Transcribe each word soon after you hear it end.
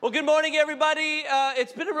Well, good morning, everybody.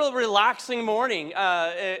 It's been a real relaxing morning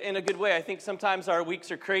in a good way. I think sometimes our weeks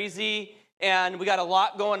are crazy and we got a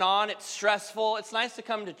lot going on. It's stressful. It's nice to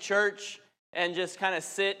come to church and just kind of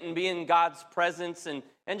sit and be in God's presence and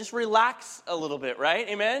just relax a little bit, right?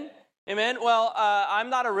 Amen? Amen? Well, I'm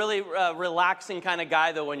not a really relaxing kind of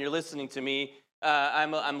guy, though, when you're listening to me.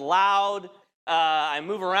 I'm loud. I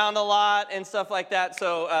move around a lot and stuff like that.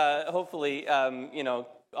 So hopefully,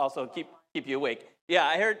 also keep you awake. Yeah,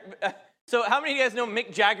 I heard. So how many of you guys know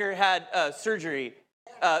Mick Jagger had surgery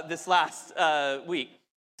this last week?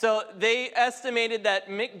 So they estimated that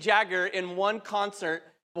Mick Jagger in one concert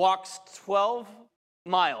walks 12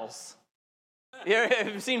 miles.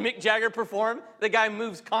 Have you seen Mick Jagger perform? The guy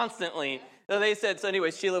moves constantly. So they said, so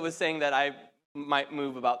anyway, Sheila was saying that I might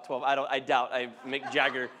move about 12. I doubt Mick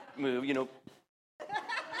Jagger move,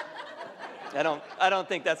 I don't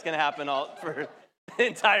think that's going to happen all for the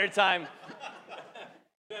entire time.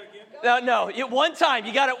 No, one time.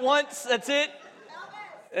 You got it once. That's it.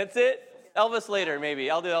 That's it. Elvis later, maybe.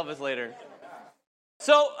 I'll do Elvis later.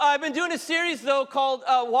 So I've been doing a series, though, called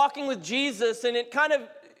Walking with Jesus, and it kind of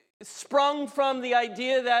sprung from the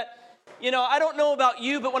idea that, I don't know about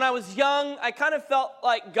you, but when I was young, I kind of felt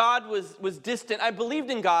like God was distant. I believed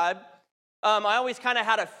in God. I always kind of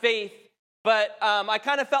had a faith, but I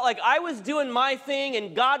kind of felt like I was doing my thing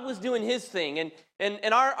and God was doing his thing,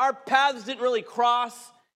 and our paths didn't really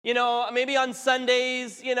cross. Maybe on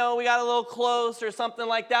Sundays, we got a little close or something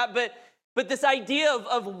like that. But this idea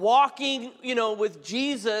of walking, with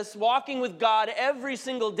Jesus, walking with God every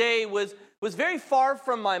single day was very far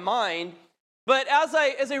from my mind. But as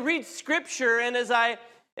I read Scripture and as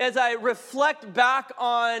I reflect back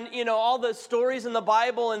on, all the stories in the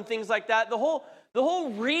Bible and things like that, the whole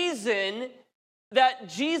reason that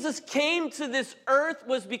Jesus came to this earth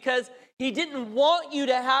was because he didn't want you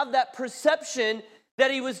to have that perception that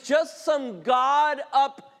he was just some God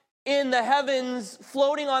up in the heavens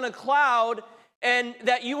floating on a cloud and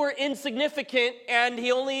that you were insignificant and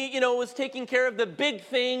he only, was taking care of the big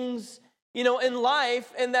things, in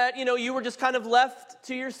life and that, you were just kind of left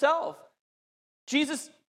to yourself. Jesus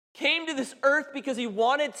came to this earth because he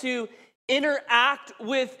wanted to interact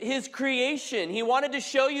with his creation. He wanted to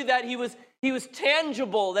show you that he was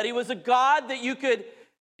tangible, that he was a God that you could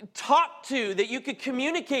talk to, that you could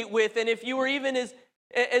communicate with, and if you were even as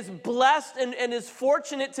blessed and as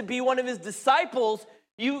fortunate to be one of his disciples,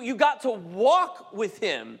 you got to walk with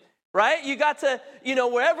him, right? You got to,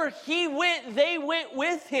 wherever he went, they went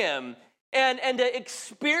with him, and to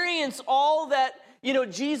experience all that,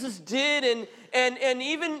 Jesus did, and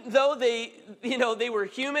even though they were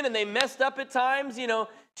human and they messed up at times,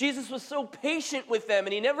 Jesus was so patient with them,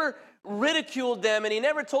 and he never ridiculed them, and he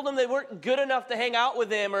never told them they weren't good enough to hang out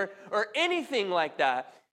with him or anything like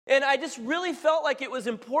that. And I just really felt like it was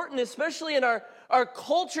important, especially in our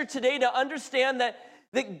culture today, to understand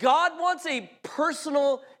that God wants a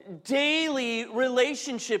personal, daily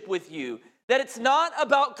relationship with you. That it's not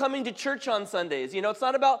about coming to church on Sundays. It's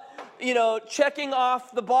not about, checking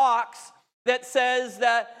off the box that says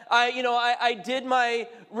that I did my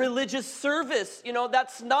religious service.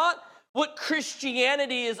 That's not what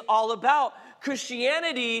Christianity is all about.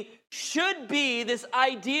 Christianity should be this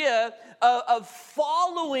idea of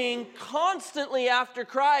following constantly after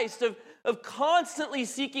Christ, of constantly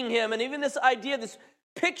seeking him, and even this idea, this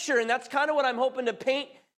picture, and that's kind of what I'm hoping to paint,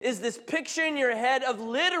 is this picture in your head of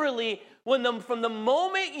literally from the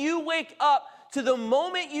moment you wake up to the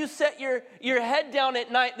moment you set your head down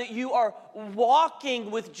at night, that you are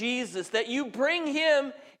walking with Jesus, that you bring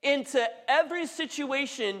him into every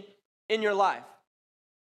situation in your life.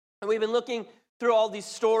 And we've been looking through all these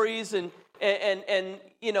stories and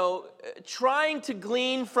trying to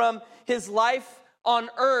glean from his life on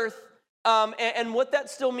earth and what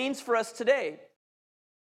that still means for us today.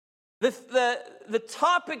 The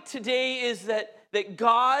topic today is that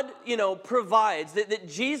God, provides, that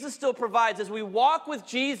Jesus still provides. As we walk with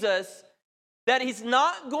Jesus, that he's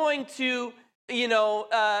not going to,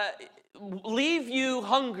 leave you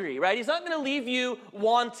hungry, right? He's not going to leave you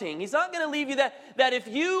wanting. He's not going to leave you that if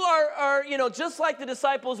you are just like the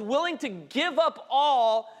disciples, willing to give up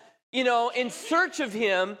all, in search of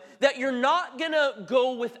him, that you're not going to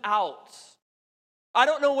go without. I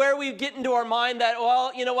don't know where we get into our mind that,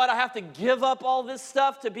 well, you know what, I have to give up all this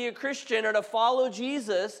stuff to be a Christian or to follow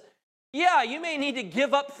Jesus. Yeah, you may need to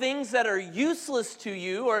give up things that are useless to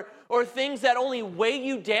you or things that only weigh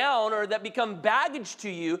you down or that become baggage to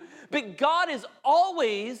you. But God is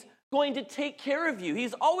always going to take care of you.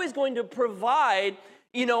 He's always going to provide,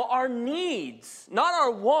 our needs. Not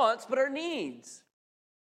our wants, but our needs.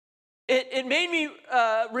 it made me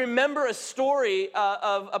remember a story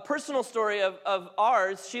of a personal story of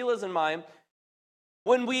ours, Sheila's and mine.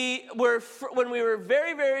 When we were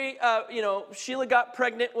very, very, Sheila got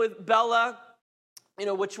pregnant with Bella,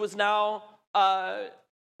 which was now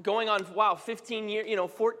going on, 15 years,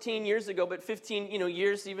 14 years ago, but 15,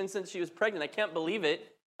 years even since she was pregnant. I can't believe it.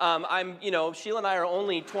 Sheila and I are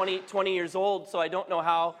only 20 years old, so I don't know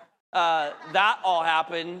how that all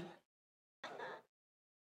happened.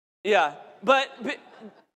 Yeah, but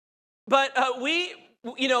we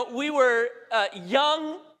were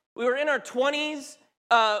young. We were in our 20s.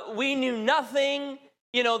 We knew nothing.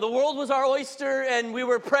 The world was our oyster, and we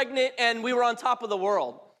were pregnant, and we were on top of the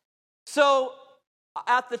world. So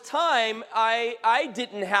at the time, I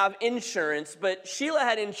didn't have insurance, but Sheila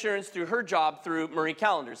had insurance through her job through Marie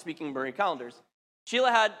Callender's, speaking of Marie Callender's.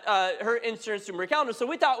 Sheila had her insurance through Marie Callender's, so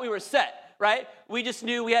we thought we were set, right? We just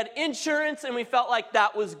knew we had insurance, and we felt like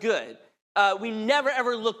that was good. We never,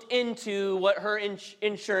 ever looked into what her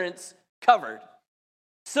insurance covered.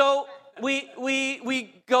 So we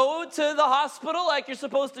go to the hospital like you're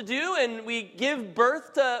supposed to do, and we give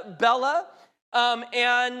birth to Bella,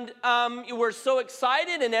 and we're so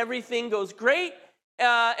excited, and everything goes great,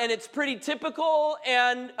 and it's pretty typical,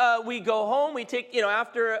 and we go home. We take,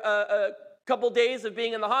 after a couple days of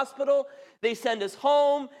being in the hospital, they send us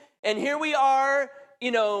home, and here we are,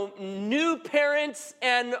 new parents,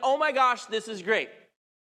 and oh my gosh, this is great.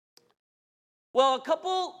 Well, a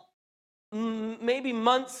couple, maybe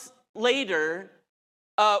months later,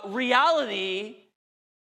 reality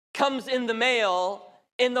comes in the mail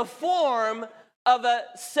in the form of a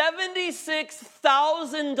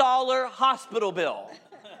 $76,000 hospital bill.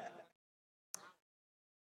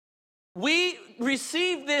 We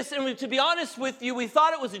received this, and to be honest with you, we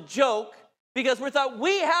thought it was a joke because we thought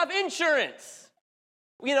we have insurance.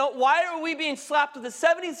 Why are we being slapped with a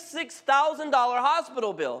 $76,000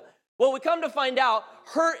 hospital bill? Well, we come to find out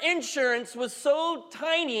her insurance was so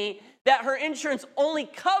tiny that her insurance only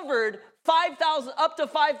covered up to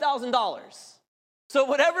 $5,000. So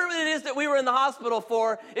whatever it is that we were in the hospital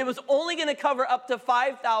for, it was only going to cover up to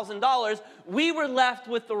 $5,000. We were left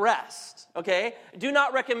with the rest, okay? Do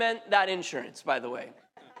not recommend that insurance, by the way.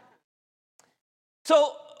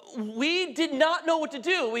 So we did not know what to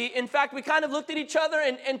do. In fact, we kind of looked at each other,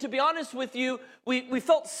 and to be honest with you, we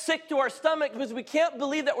felt sick to our stomach because we can't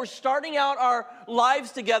believe that we're starting out our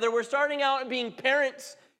lives together. We're starting out being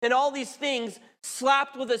parents and all these things,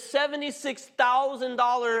 slapped with a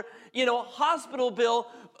 $76,000, hospital bill.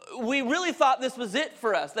 We really thought this was it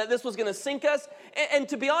for us, that this was going to sink us. And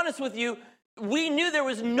to be honest with you, we knew there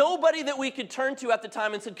was nobody that we could turn to at the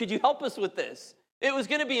time and said, could you help us with this? It was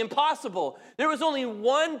going to be impossible. There was only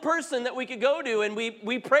one person that we could go to, and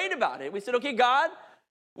we prayed about it. We said, okay, God,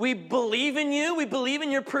 we believe in you. We believe in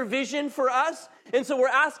your provision for us. And so we're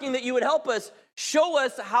asking that you would help us, show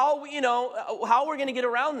us how we're going to get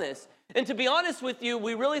around this. And to be honest with you,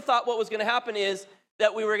 we really thought what was going to happen is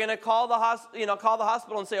that we were going to call the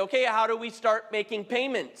hospital and say, okay, how do we start making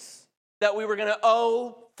payments that we were going to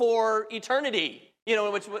owe for eternity,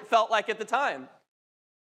 which felt like at the time.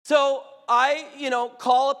 So I,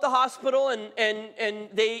 call up the hospital, and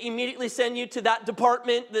they immediately send you to that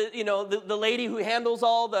department, the lady who handles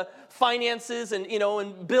all the finances and,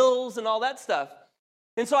 and bills and all that stuff.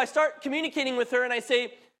 And so I start communicating with her, and I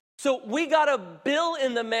say, so we got a bill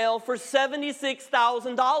in the mail for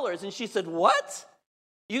 $76,000. And she said, what?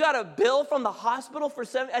 You got a bill from the hospital for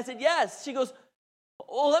I said, yes. She goes,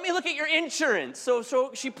 well, let me look at your insurance.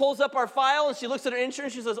 So she pulls up our file, and she looks at her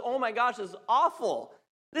insurance. She says, oh my gosh, this is awful.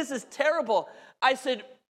 This is terrible. I said,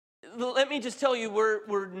 let me just tell you,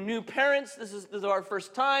 we're new parents. This is our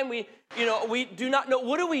first time. We do not know.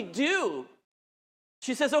 What do we do?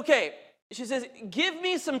 She says, okay. She says, give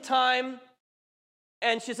me some time.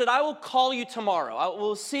 And she said, I will call you tomorrow.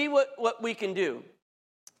 We'll see what we can do.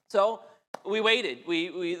 So we waited.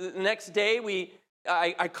 The next day,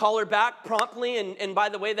 I call her back promptly. And by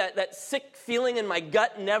the way, that sick feeling in my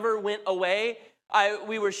gut never went away.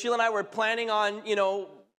 Sheila and I were planning on,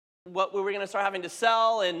 what we were going to start having to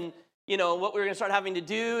sell, and, what we were going to start having to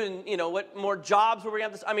do, and, what more jobs we were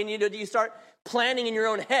going to have to, you start planning in your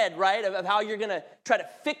own head, right, of how you're going to try to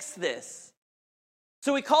fix this.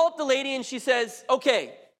 So we call up the lady, and she says,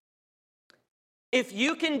 okay, if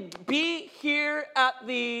you can be here at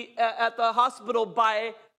the hospital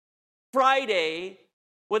by Friday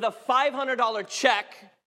with a $500 check,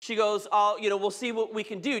 she goes, we'll see what we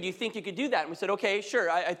can do. Do you think you could do that? And we said, okay, sure.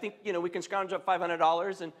 I think, we can scrounge up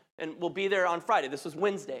 $500, and we'll be there on Friday. This was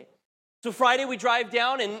Wednesday. So Friday we drive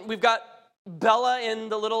down, and we've got Bella in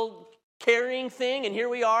the little carrying thing, and here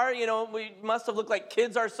we are, we must have looked like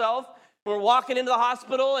kids ourselves. We're walking into the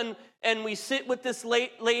hospital, and we sit with this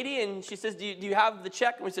lady, and she says, do you have the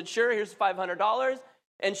check? And we said, sure, here's $500.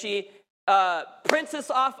 And she prints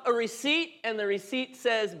us off a receipt, and the receipt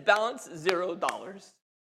says, balance $0.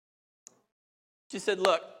 She said,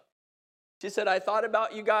 look, I thought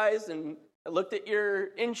about you guys, and I looked at your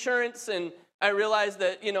insurance, and I realized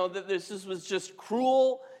that, that this was just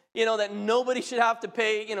cruel, that nobody should have to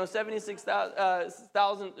pay,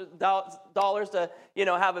 $76,000 to,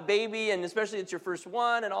 have a baby, and especially it's your first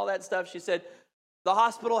one and all that stuff. She said, the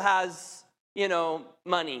hospital has,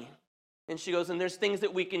 money. And she goes, and there's things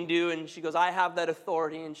that we can do. And she goes, I have that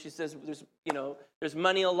authority. And she says, there's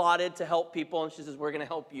money allotted to help people. And she says, we're going to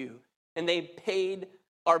help you. And they paid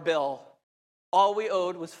our bill. All we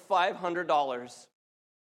owed was $500.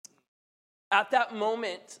 At that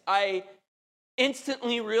moment, I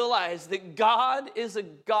instantly realized that God is a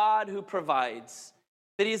God who provides,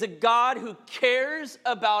 that He's a God who cares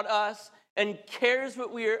about us and cares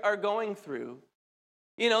what we are going through.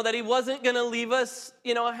 That He wasn't going to leave us,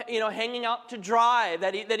 hanging out to dry,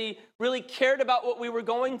 that he really cared about what we were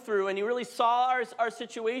going through, and He really saw our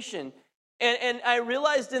situation. And I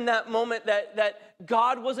realized in that moment that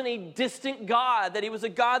God wasn't a distant God, that He was a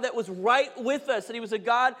God that was right with us, that He was a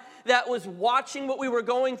God that was watching what we were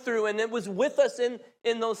going through, and it was with us in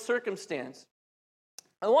those circumstances.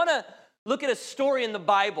 I want to look at a story in the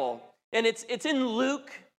Bible, and it's in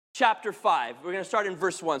Luke chapter 5. We're going to start in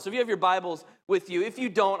verse 1. So if you have your Bibles with you, if you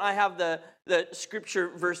don't, I have the scripture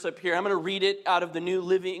verse up here. I'm going to read it out of the New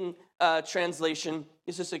Living Translation.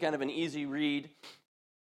 It's just a kind of an easy read.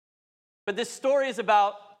 But this story is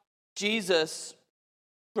about Jesus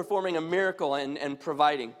performing a miracle and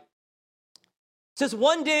providing. It says,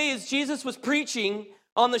 one day as Jesus was preaching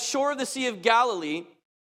on the shore of the Sea of Galilee,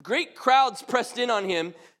 great crowds pressed in on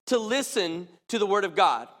Him to listen to the word of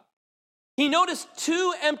God. He noticed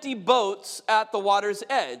 2 empty boats at the water's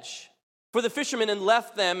edge, for the fishermen had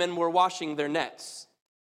left them and were washing their nets.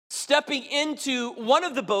 Stepping into one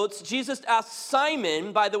of the boats, Jesus asked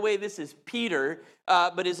Simon, by the way, this is Peter,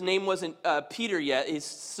 but his name wasn't Peter yet, he's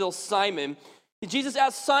still Simon. Jesus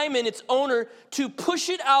asked Simon, its owner, to push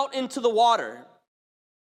it out into the water.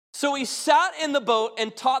 So he sat in the boat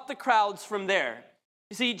and taught the crowds from there.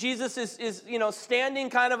 You see, Jesus is standing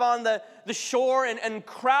kind of on the shore, and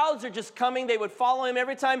crowds are just coming. They would follow Him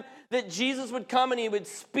every time that Jesus would come, and He would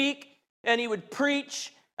speak and He would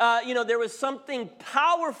preach. There was something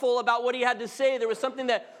powerful about what He had to say. There was something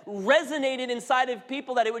that resonated inside of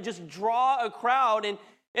people that it would just draw a crowd.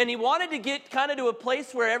 And He wanted to get kind of to a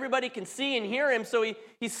place where everybody can see and hear Him. So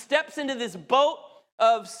he steps into this boat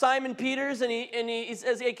of Simon Peter's, and he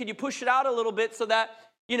says, hey, could you push it out a little bit so that,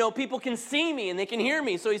 people can see me and they can hear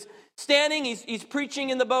me. So he's standing, he's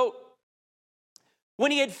preaching in the boat. When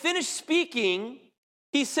he had finished speaking,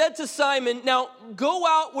 He said to Simon, now go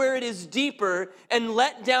out where it is deeper and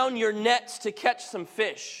let down your nets to catch some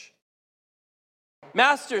fish.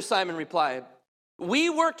 Master, Simon replied, we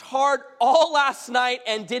worked hard all last night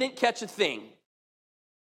and didn't catch a thing.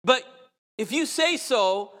 But if you say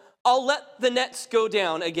so, I'll let the nets go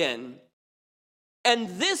down again. And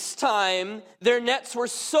this time, their nets were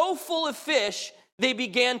so full of fish, they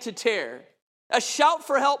began to tear. A shout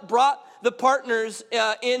for help brought the partners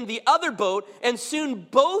in the other boat, and soon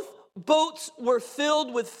both boats were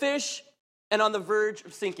filled with fish and on the verge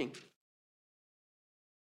of sinking.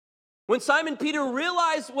 When Simon Peter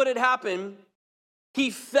realized what had happened,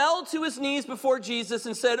 he fell to his knees before Jesus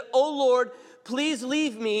and said, "O Lord, please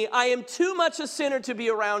leave me. I am too much a sinner to be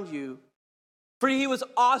around you." For he was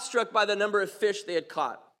awestruck by the number of fish they had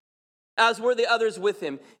caught, as were the others with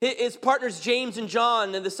him. His partners James and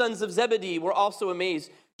John and the sons of Zebedee were also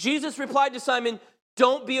amazed. Jesus replied to Simon,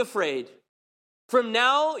 "Don't be afraid. From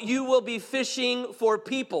now you will be fishing for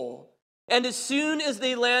people." And as soon as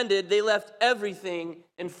they landed, they left everything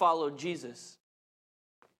and followed Jesus.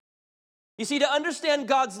 You see, to understand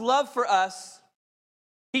God's love for us,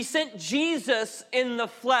 He sent Jesus in the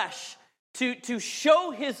flesh to show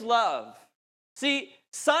His love. See,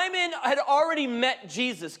 Simon had already met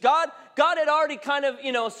Jesus. God had already kind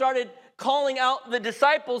of, started calling out the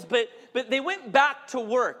disciples, but they went back to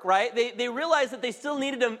work, right? They realized that they still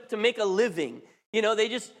needed to make a living. They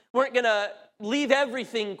just weren't going to leave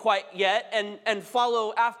everything quite yet and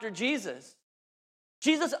follow after Jesus.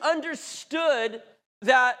 Jesus understood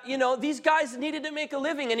that, these guys needed to make a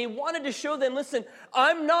living, and He wanted to show them, listen,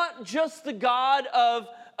 I'm not just the God of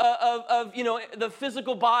the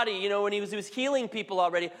physical body, when he was healing people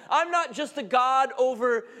already. I'm not just the God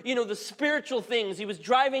over, the spiritual things. He was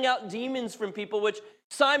driving out demons from people, which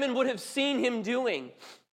Simon would have seen Him doing.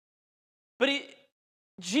 But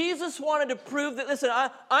Jesus wanted to prove that, listen,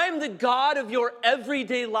 I am the God of your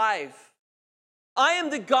everyday life. I am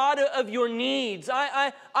the God of your needs.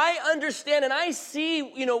 I understand and I see,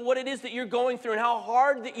 what it is that you're going through and how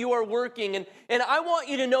hard that you are working. And I want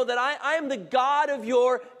you to know that I am the God of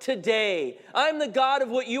your today. I'm the God of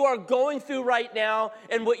what you are going through right now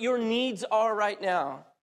and what your needs are right now.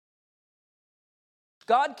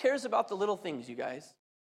 God cares about the little things, you guys.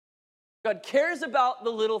 God cares about the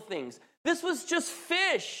little things. This was just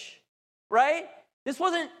fish, right? This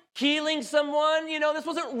wasn't healing someone, this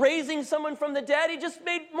wasn't raising someone from the dead. He just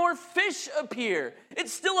made more fish appear.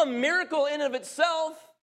 It's still a miracle in and of itself.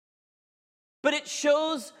 But it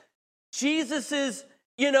shows Jesus's,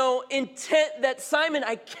 intent that, Simon,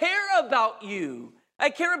 I care about you.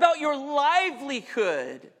 I care about your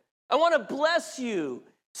livelihood. I want to bless you.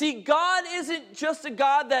 See, God isn't just a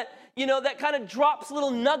God that, that kind of drops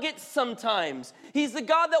little nuggets sometimes. He's the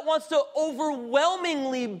God that wants to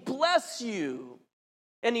overwhelmingly bless you.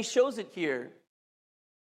 And he shows it here.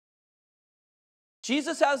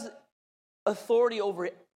 Jesus has authority over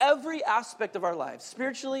every aspect of our lives,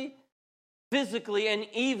 spiritually, physically, and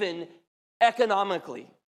even economically.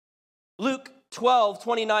 Luke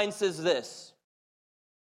 12:29 says this,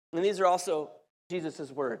 and these are also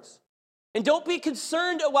Jesus' words. And don't be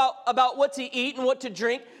concerned about what to eat and what to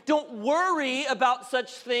drink. Don't worry about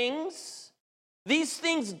such things. These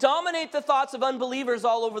things dominate the thoughts of unbelievers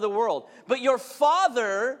all over the world. But your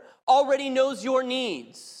Father already knows your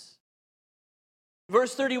needs.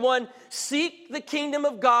 Verse 31, seek the kingdom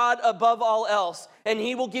of God above all else, and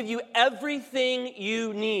he will give you everything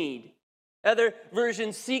you need. Other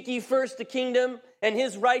versions, seek ye first the kingdom and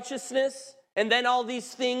his righteousness, and then all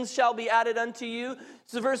these things shall be added unto you.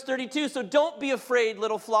 So verse 32, so don't be afraid,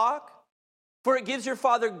 little flock, for it gives your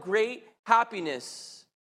Father great happiness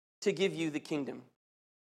to give you the kingdom.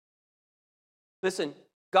 Listen,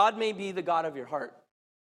 God may be the God of your heart.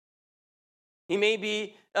 He may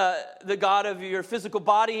be the God of your physical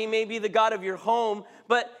body. He may be the God of your home.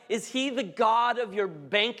 But is he the God of your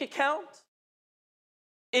bank account?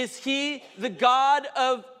 Is he the God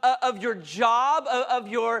of your job, of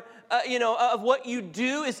your, of what you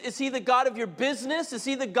do? Is he the God of your business? Is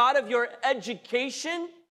he the God of your education?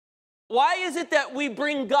 Why is it that we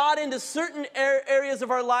bring God into certain areas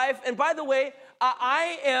of our life? And by the way,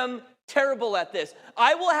 I am terrible at this.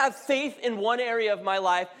 I will have faith in one area of my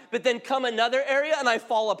life, but then come another area and I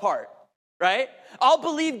fall apart, right? I'll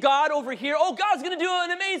believe God over here. Oh, God's going to do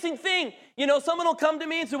an amazing thing. Someone will come to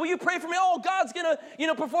me and say, will you pray for me? Oh, God's going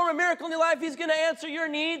to, perform a miracle in your life. He's going to answer your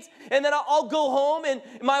needs. And then I'll go home and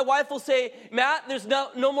my wife will say, Matt, there's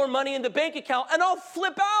no more money in the bank account. And I'll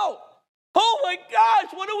flip out. Oh my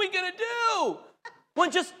gosh, what are we going to do?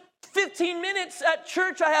 When just 15 minutes at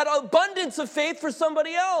church, I had abundance of faith for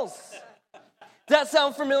somebody else. Does that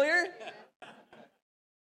sound familiar?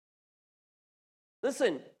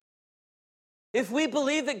 Listen, if we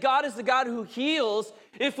believe that God is the God who heals,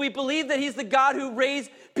 if we believe that he's the God who raised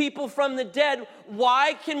people from the dead,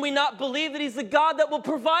 why can we not believe that he's the God that will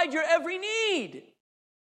provide your every need?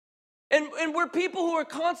 And we're people who are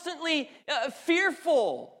constantly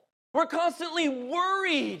fearful. We're constantly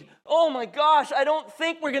worried. Oh my gosh, I don't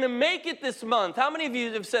think we're going to make it this month. How many of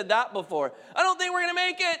you have said that before? I don't think we're going to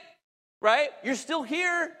make it, right? You're still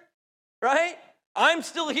here, right? I'm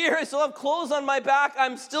still here. I still have clothes on my back.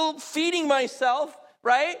 I'm still feeding myself,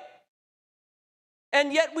 right?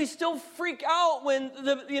 And yet we still freak out when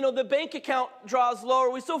the bank account draws lower.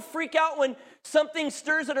 We still freak out when something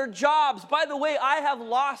stirs at our jobs. By the way, I have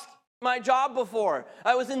lost my job before.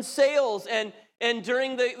 I was in sales and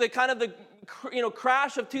during the kind of the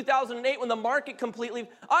crash of 2008 when the market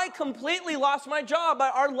I completely lost my job,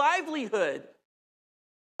 our livelihood.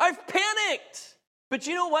 I've panicked. But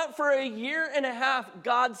you know what? For a year and a half,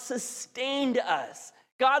 God sustained us.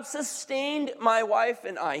 God sustained my wife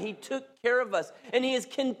and I. He took care of us, and he has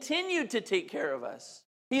continued to take care of us.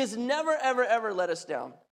 He has never, ever, ever let us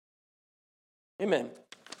down. Amen.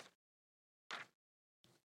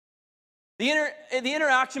 The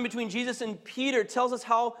interaction between Jesus and Peter tells us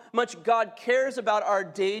how much God cares about our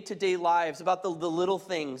day-to-day lives, about the little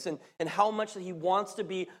things, and how much that he wants to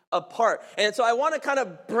be a part. And so I want to kind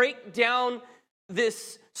of break down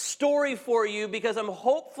this story for you because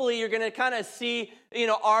hopefully you're going to kind of see,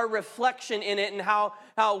 our reflection in it and how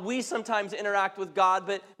we sometimes interact with God,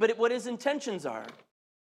 but what his intentions are.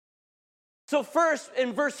 So first,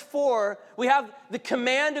 in verse 4, we have the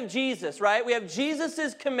command of Jesus, right? We have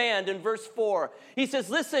Jesus' command in verse 4. He says,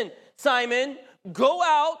 listen, Simon, go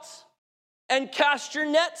out and cast your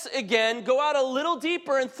nets again. Go out a little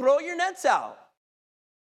deeper and throw your nets out.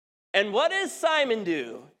 And what does Simon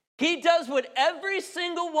do? He does what every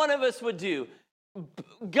single one of us would do.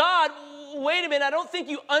 God, wait a minute, I don't think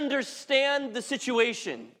you understand the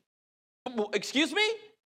situation. Excuse me?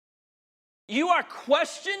 You are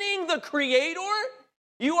questioning the Creator?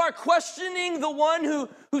 You are questioning the one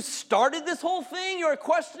who started this whole thing? You are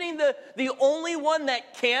questioning the only one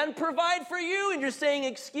that can provide for you? And you're saying,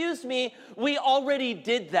 excuse me, we already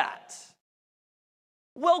did that.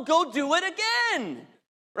 Well, go do it again,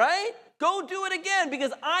 right? Go do it again,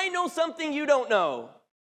 because I know something you don't know.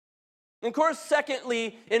 And of course,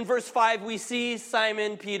 secondly, in verse 5, we see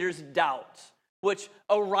Simon Peter's doubt, which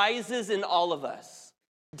arises in all of us.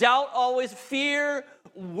 Doubt always, fear,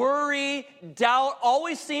 worry, doubt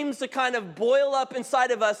always seems to kind of boil up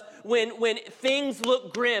inside of us when things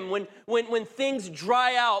look grim, when things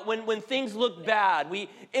dry out, when things look bad. We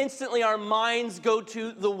instantly, our minds go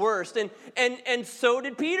to the worst. And so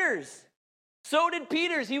did Peter's. So did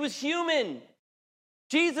Peter's. He was human.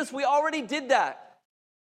 Jesus, we already did that.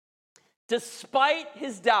 Despite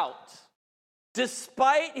his doubt,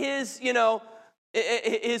 despite his,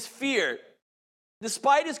 his fear,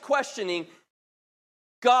 despite his questioning,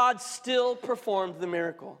 God still performed the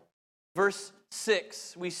miracle. Verse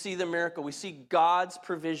 6, we see the miracle. We see God's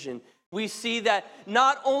provision. We see that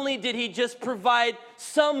not only did he just provide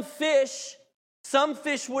some fish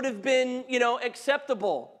would have been,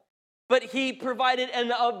 acceptable. But he provided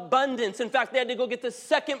an abundance. In fact, they had to go get the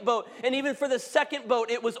second boat. And even for the second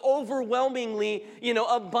boat, it was overwhelmingly,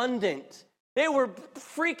 abundant. They were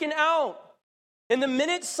freaking out. And the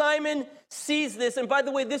minute Simon sees this, and by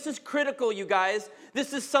the way, this is critical, you guys.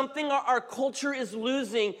 This is something our culture is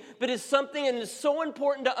losing, but it's something, and it's so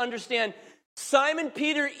important to understand. Simon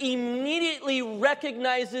Peter immediately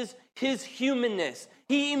recognizes his humanness.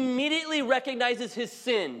 He immediately recognizes his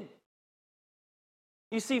sin.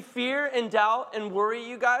 You see, fear and doubt and worry,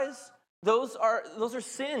 you guys, those are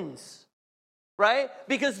sins, right?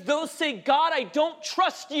 Because those say, God, I don't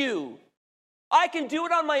trust you. I can do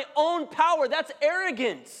it on my own power. That's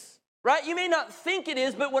arrogance, right? You may not think it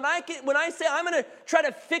is, but when I say I'm going to try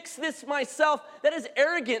to fix this myself, that is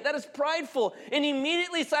arrogant. That is prideful. And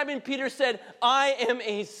immediately Simon Peter said, I am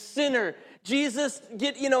a sinner. Jesus,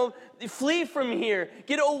 flee from here.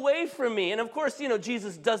 Get away from me. And of course,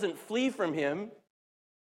 Jesus doesn't flee from him.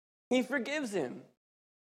 He forgives him.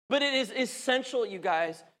 But it is essential, you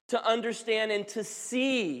guys, to understand and to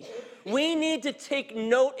see. We need to take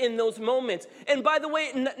note in those moments. And by the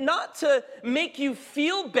way, not to make you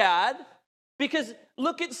feel bad, because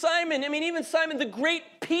look at Simon. I mean, even Simon, the great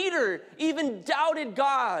Peter, even doubted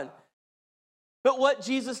God. But what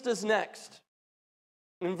Jesus does next,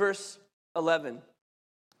 in verse 11,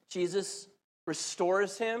 Jesus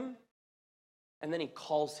restores him, and then he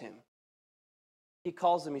calls him. He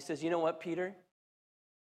calls him. He says, you know what, Peter?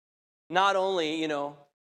 Not only,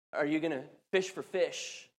 are you going to fish for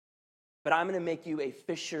fish, but I'm going to make you a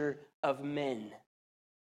fisher of men.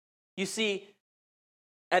 You see,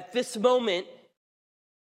 at this moment,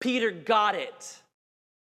 Peter got it.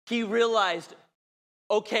 He realized,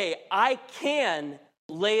 okay, I can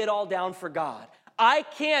lay it all down for God. I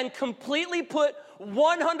can completely put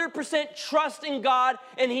 100% trust in God,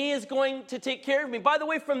 and he is going to take care of me. By the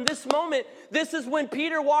way, from this moment, this is when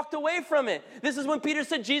Peter walked away from it. This is when Peter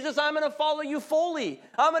said, Jesus, I'm going to follow you fully.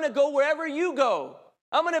 I'm going to go wherever you go.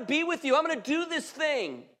 I'm going to be with you. I'm going to do this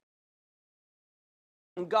thing.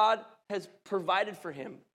 And God has provided for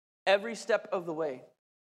him every step of the way.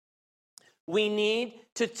 We need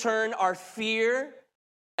to turn our fear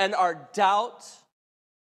and our doubt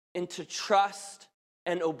into trust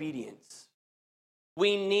and obedience.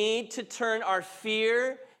 We need to turn our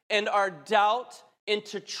fear and our doubt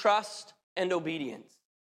into trust and obedience.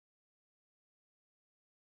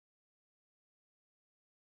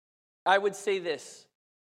 I would say this: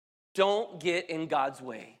 don't get in God's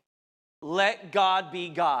way. Let God be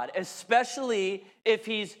God, especially if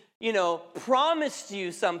he's, promised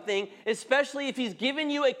you something, especially if he's given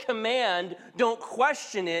you a command. Don't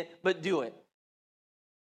question it, but do it.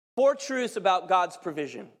 4 truths about God's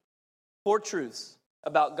provision. 4 truths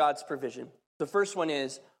about God's provision. The first one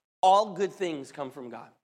is, all good things come from God.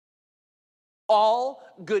 All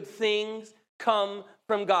good things come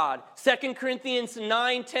from God. 2 Corinthians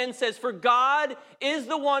 9:10 says, for God is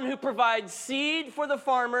the one who provides seed for the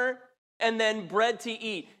farmer and then bread to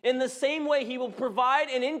eat. In the same way, he will provide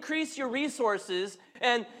and increase your resources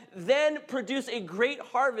and then produce a great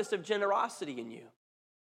harvest of generosity in you.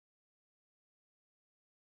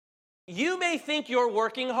 You may think you're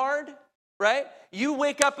working hard, right? You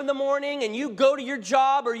wake up in the morning and you go to your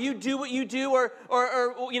job, or you do what you do, or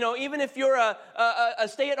even if you're a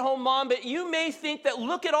stay-at-home mom, but you may think that,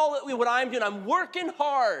 look at all what I'm doing. I'm working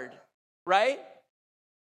hard, right?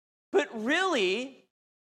 But really,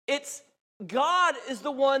 it's God is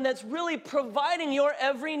the one that's really providing your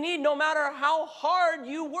every need, no matter how hard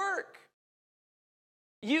you work.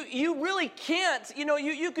 You really can't,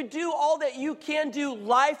 you could do all that you can do.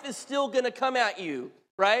 Life is still going to come at you,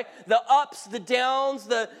 right? The ups, the downs,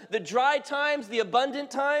 the dry times, the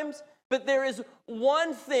abundant times. But there is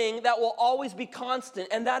one thing that will always be constant,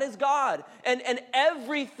 and that is God. And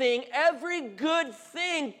everything, every good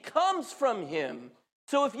thing comes from him.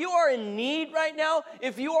 So if you are in need right now,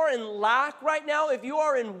 if you are in lack right now, if you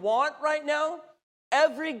are in want right now,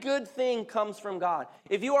 every good thing comes from God.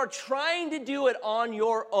 If you are trying to do it on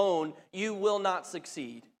your own, you will not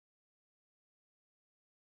succeed.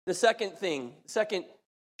 The second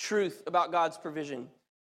truth about God's provision,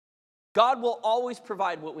 God will always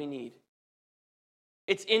provide what we need.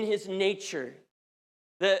 It's in his nature.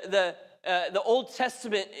 The Old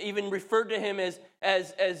Testament even referred to him as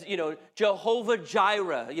Jehovah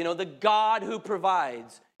Jireh, the God who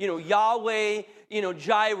provides. Yahweh,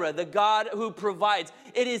 Jireh, the God who provides.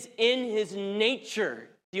 It is in his nature.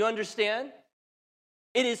 Do you understand?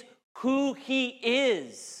 It is who he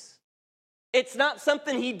is. It's not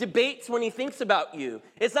something he debates when he thinks about you.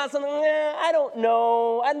 It's not something, I don't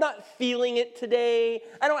know. I'm not feeling it today.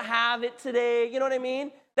 I don't have it today. You know what I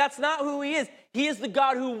mean? That's not who he is. He is the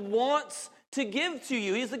God who wants to give to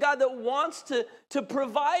you. He's the God that wants to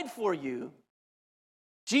provide for you.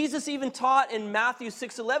 Jesus even taught in Matthew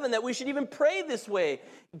 6:11 that we should even pray this way.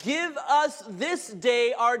 Give us this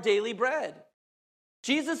day our daily bread.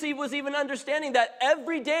 Jesus was even understanding that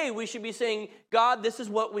every day we should be saying, God, this is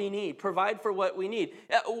what we need. Provide for what we need.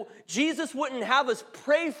 Jesus wouldn't have us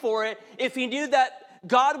pray for it if he knew that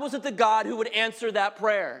God wasn't the God who would answer that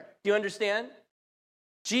prayer. Do you understand?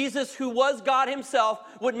 Jesus, who was God himself,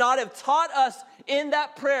 would not have taught us in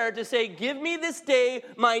that prayer to say, give me this day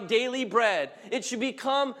my daily bread. It should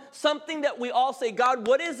become something that we all say, God,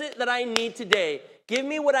 what is it that I need today? Give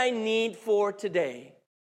me what I need for today.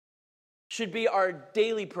 Should be our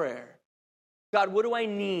daily prayer. God, what do I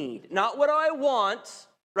need? Not what do I want,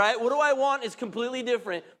 right? What do I want is completely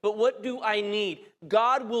different, but what do I need?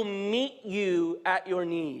 God will meet you at your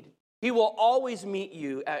need. He will always meet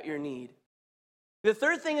you at your need. The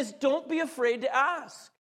third thing is, don't be afraid to ask.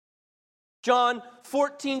 John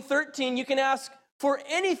 14:13, you can ask for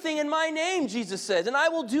anything in my name, Jesus says, and I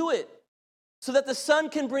will do it, so that the Son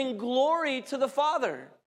can bring glory to the Father.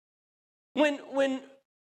 When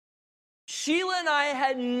Sheila and I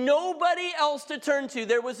had nobody else to turn to,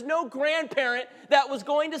 there was no grandparent that was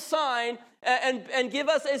going to sign and give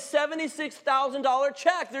us a $76,000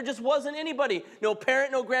 check. There just wasn't anybody. No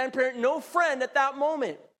parent, no grandparent, no friend at that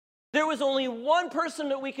moment. There was only one person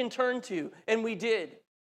that we can turn to, and we did,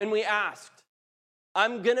 and we asked.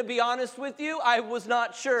 I'm going to be honest with you, I was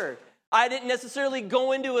not sure. I didn't necessarily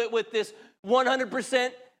go into it with this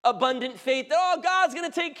 100% abundant faith that, oh, God's going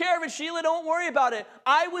to take care of it, Sheila, don't worry about it.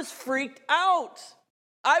 I was freaked out.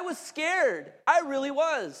 I was scared. I really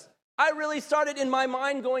was. I really started in my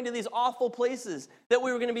mind going to these awful places, that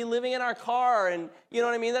we were going to be living in our car, and you know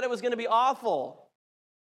what I mean, that it was going to be awful.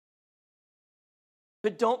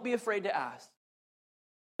 But don't be afraid to ask.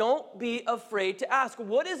 Don't be afraid to ask.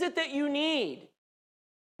 What is it that you need?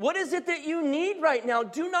 What is it that you need right now?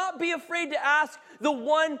 Do not be afraid to ask the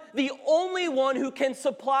only one who can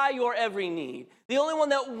supply your every need. The only one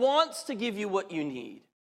that wants to give you what you need.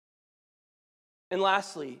 And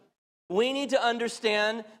lastly, we need to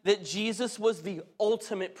understand that Jesus was the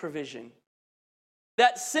ultimate provision.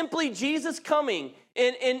 That simply Jesus coming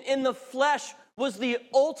in the flesh was the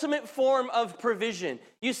ultimate form of provision.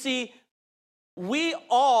 You see, we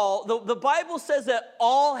all, the Bible says that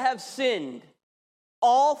all have sinned.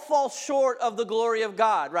 All fall short of the glory of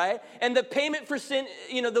God, right? And the payment for sin,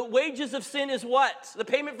 the wages of sin is what? The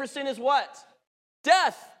payment for sin is what?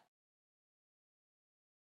 Death.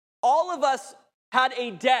 All of us had a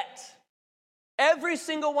debt. Every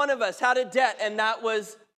single one of us had a debt, and that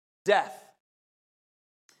was death.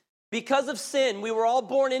 Because of sin, we were all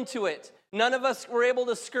born into it. None of us were able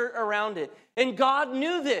to skirt around it. And God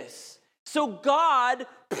knew this. So God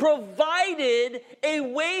provided a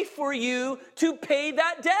way for you to pay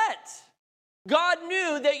that debt. God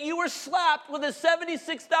knew that you were slapped with a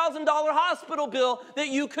 $76,000 hospital bill that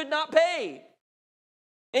you could not pay.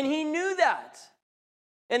 And he knew that.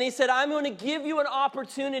 And he said, I'm going to give you an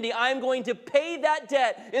opportunity. I'm going to pay that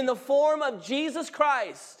debt in the form of Jesus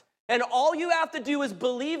Christ. And all you have to do is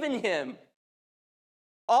believe in him.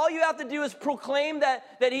 All you have to do is proclaim that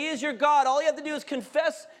he is your God. All you have to do is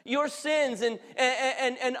confess your sins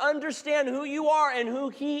and understand who you are and who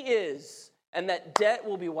he is. And that debt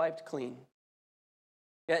will be wiped clean.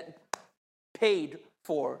 Debt paid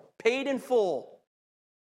for, paid in full.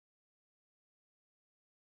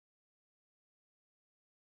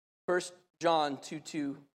 1 John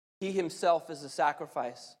 2:2, he himself is a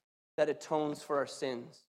sacrifice that atones for our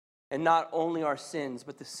sins. And not only our sins,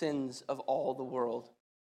 but the sins of all the world.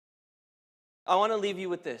 I want to leave you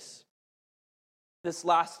with this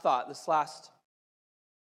last thought, this last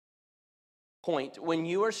point. When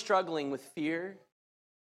you are struggling with fear,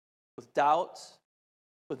 with doubt,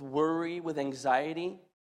 with worry, with anxiety,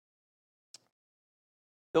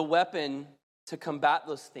 the weapon to combat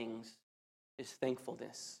those things is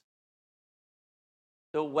thankfulness.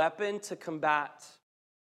 The weapon to combat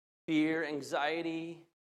fear, anxiety,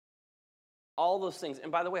 all those things.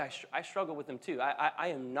 And by the way, I struggle with them too. I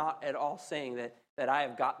am not at all saying that I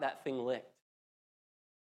have got that thing licked.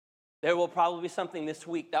 There will probably be something this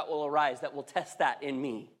week that will arise that will test that in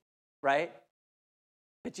me, right?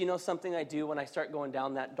 But you know something I do when I start going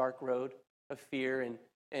down that dark road of fear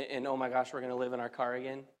and oh my gosh, we're going to live in our car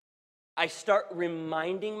again? I start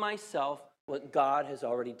reminding myself what God has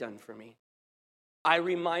already done for me. I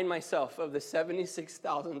remind myself of the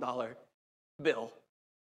 $76,000 bill.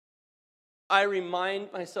 I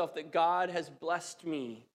remind myself that God has blessed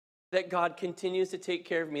me, that God continues to take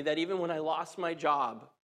care of me, that even when I lost my job,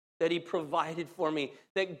 that he provided for me,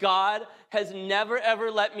 that God has never,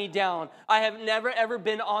 ever let me down. I have never, ever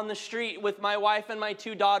been on the street with my wife and my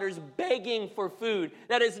 2 daughters begging for food.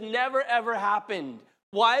 That has never, ever happened.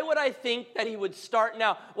 Why would I think that he would start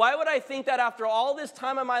now? Why would I think that after all this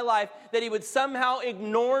time in my life that he would somehow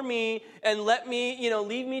ignore me and let me,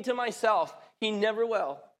 leave me to myself? He never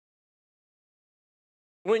will.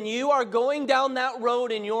 When you are going down that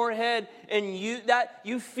road in your head and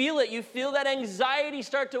you feel it, you feel that anxiety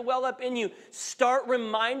start to well up in you, start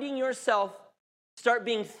reminding yourself, start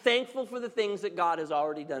being thankful for the things that God has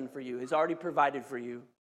already done for you, has already provided for you.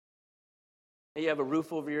 That you have a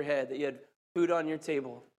roof over your head, that you had food on your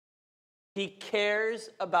table. He cares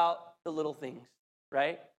about the little things,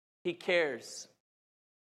 right? He cares.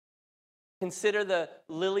 Consider the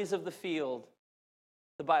lilies of the field,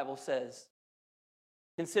 the Bible says.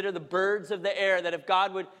 Consider the birds of the air, that if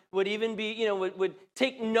God would even be, would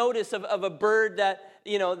take notice of a bird that,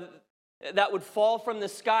 that would fall from the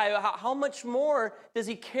sky, how much more does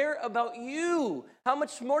he care about you? How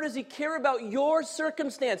much more does he care about your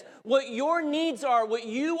circumstance, what your needs are, what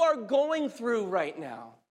you are going through right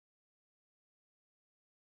now?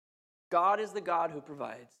 God is the God who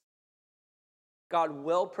provides. God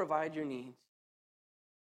will provide your needs.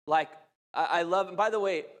 Like, I love, and by the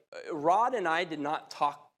way, Rod and I did not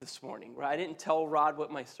talk this morning. Right? I didn't tell Rod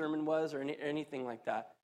what my sermon was or anything like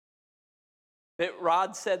that. But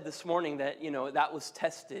Rod said this morning that, that was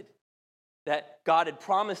tested. That God had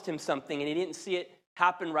promised him something and he didn't see it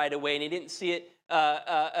happen right away. And he didn't see it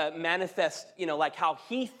manifest, like how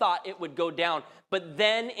he thought it would go down. But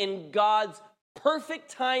then in God's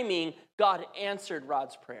perfect timing, God answered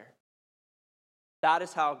Rod's prayer. That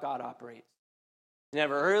is how God operates. He's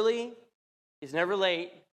never early. He's never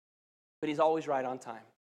late. But he's always right on time.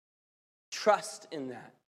 Trust in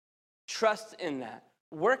that. Trust in that.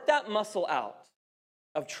 Work that muscle out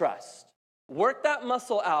of trust. Work that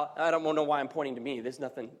muscle out. I don't know why I'm pointing to me. There's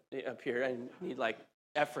nothing up here. I need like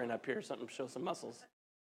Efren up here or something to show some muscles.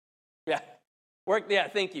 Yeah.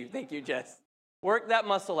 Thank you. Thank you, Jess. Work that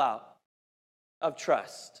muscle out of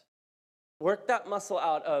trust. Work that muscle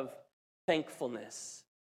out of thankfulness.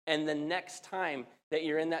 And the next time that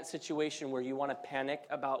you're in that situation where you want to panic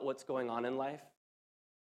about what's going on in life,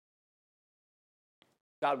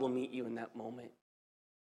 God will meet you in that moment.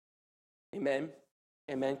 Amen.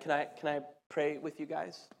 Amen. Can I pray with you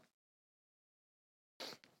guys?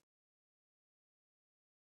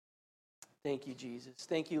 Thank you, Jesus.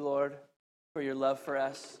 Thank you, Lord, for your love for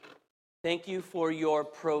us. Thank you for your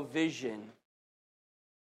provision.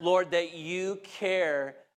 Lord, that you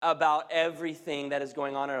care about everything that is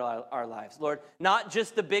going on in our lives. Lord, not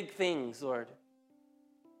just the big things, Lord.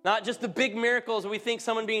 Not just the big miracles we think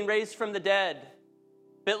someone being raised from the dead.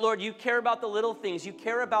 But Lord, you care about the little things. You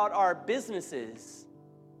care about our businesses.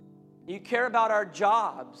 You care about our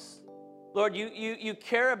jobs. Lord, you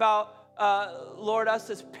care about, Lord, us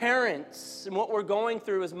as parents and what we're going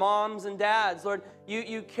through as moms and dads. Lord,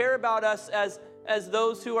 you care about us as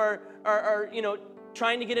those who are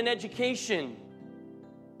trying to get an education.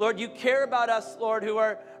 Lord, you care about us, Lord, who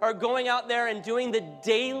are going out there and doing the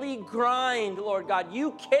daily grind, Lord God.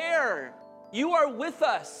 You care. You are with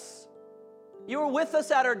us. You are with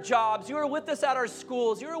us at our jobs. You are with us at our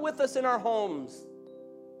schools. You are with us in our homes.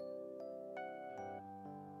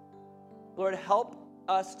 Lord, help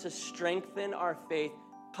us to strengthen our faith.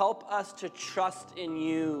 Help us to trust in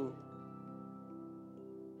you.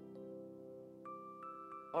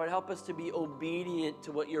 Lord, help us to be obedient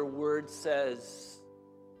to what your word says.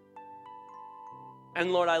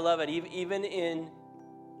 And Lord, I love it. Even in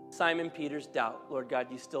Simon Peter's doubt, Lord God,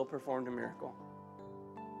 you still performed a miracle.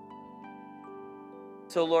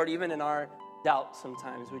 So Lord, even in our doubt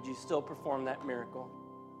sometimes, would you still perform that miracle?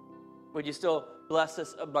 Would you still bless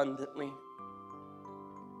us abundantly?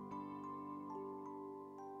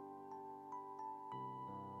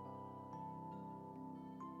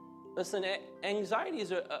 Listen, anxiety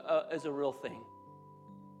is a real thing.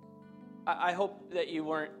 I hope that you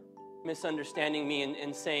weren't misunderstanding me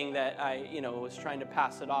and saying that I, was trying to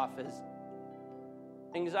pass it off as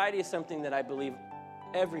anxiety is something that I believe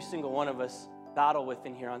every single one of us battle with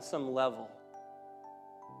in here on some level.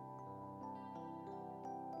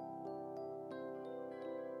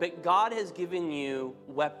 But God has given you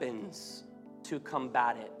weapons to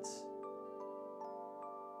combat it.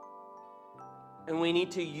 And we need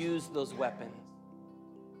to use those weapons.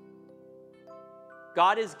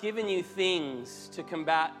 God has given you things to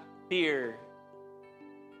combat fear,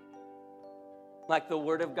 like the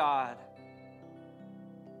Word of God,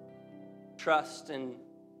 trust and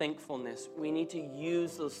thankfulness. We need to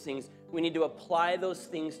use those things. We need to apply those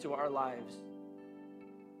things to our lives.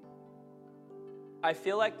 I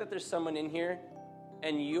feel like that there's someone in here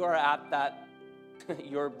and you are at that,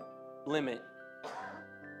 your limit.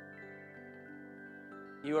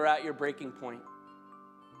 You are at your breaking point.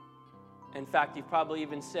 In fact, you've probably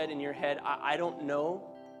even said in your head, I don't know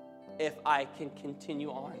if I can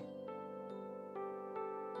continue on.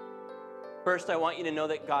 First, I want you to know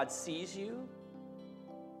that God sees you.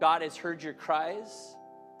 God has heard your cries.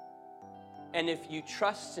 And if you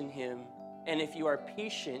trust in him, and if you are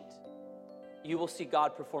patient, you will see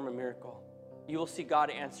God perform a miracle. You will see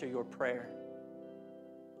God answer your prayer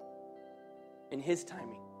in his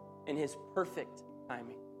timing, in his perfect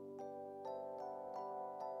timing.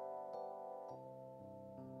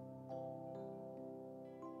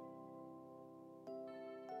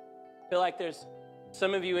 I feel like there's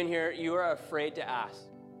some of you in here, you are afraid to ask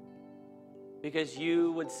because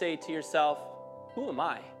you would say to yourself, who am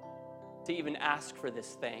I to even ask for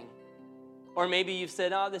this thing? Or maybe you've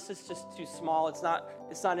said, oh, this is just too small.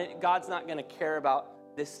 God's not going to care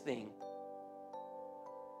about this thing.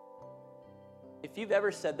 If you've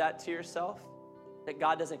ever said that to yourself, that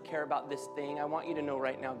God doesn't care about this thing, I want you to know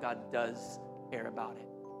right now God does care about it.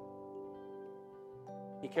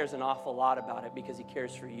 He cares an awful lot about it because he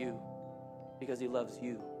cares for you, because he loves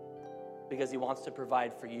you, because he wants to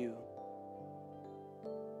provide for you.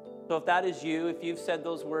 So if that is you, if you've said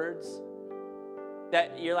those words,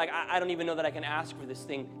 that you're like, I don't even know that I can ask for this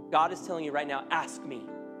thing, God is telling you right now, ask me.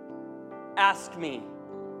 Ask me.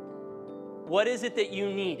 What is it that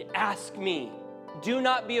you need? Ask me. Do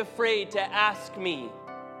not be afraid to ask me.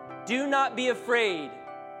 Do not be afraid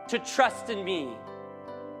to trust in me.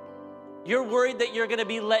 You're worried that you're going to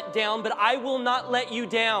be let down, but I will not let you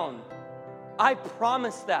down. I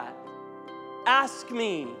promise that. Ask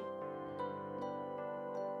me.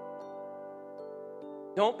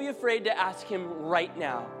 Don't be afraid to ask him right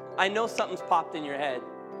now. I know something's popped in your head.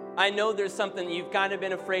 I know there's something you've kind of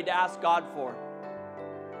been afraid to ask God for.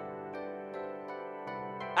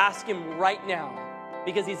 Ask him right now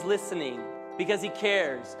because he's listening, because he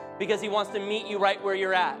cares, because he wants to meet you right where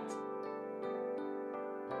you're at.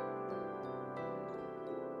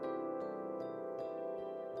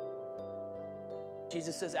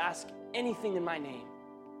 Jesus says, ask anything in my name.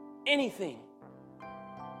 Anything.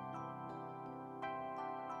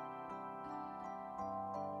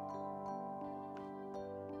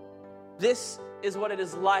 This is what it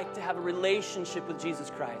is like to have a relationship with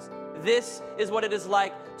Jesus Christ. This is what it is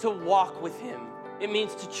like to walk with him. It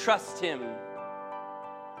means to trust him.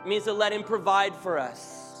 It means to let him provide for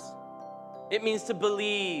us. It means to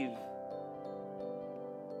believe.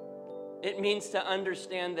 It means to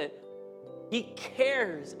understand that he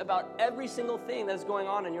cares about every single thing that's going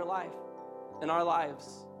on in your life, in our lives.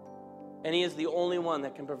 And he is the only one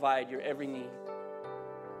that can provide your every need.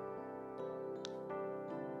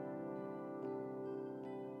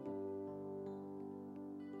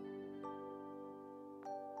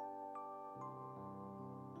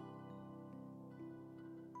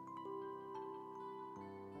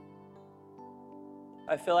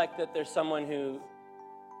 I feel like that there's someone who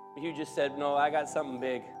you just said, no, I got something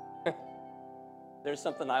big. There's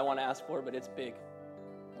something I want to ask for, but it's big.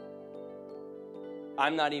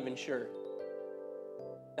 I'm not even sure.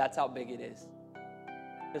 That's how big it is.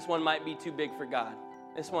 This one might be too big for God.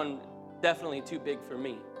 This one definitely too big for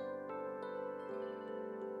me.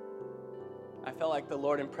 I felt like the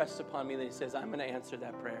Lord impressed upon me that he says, I'm going to answer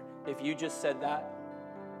that prayer. If you just said that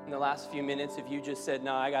in the last few minutes, if you just said,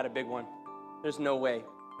 no, I got a big one. There's no way.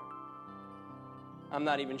 I'm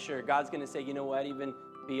not even sure. God's going to say, you know what? Even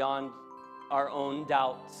beyond our own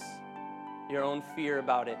doubts, your own fear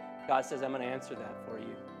about it, God says, I'm going to answer that for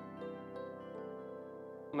you.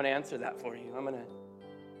 I'm going to answer that for you. I'm going to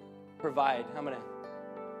provide. I'm going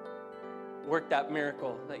to work that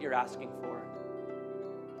miracle that you're asking for.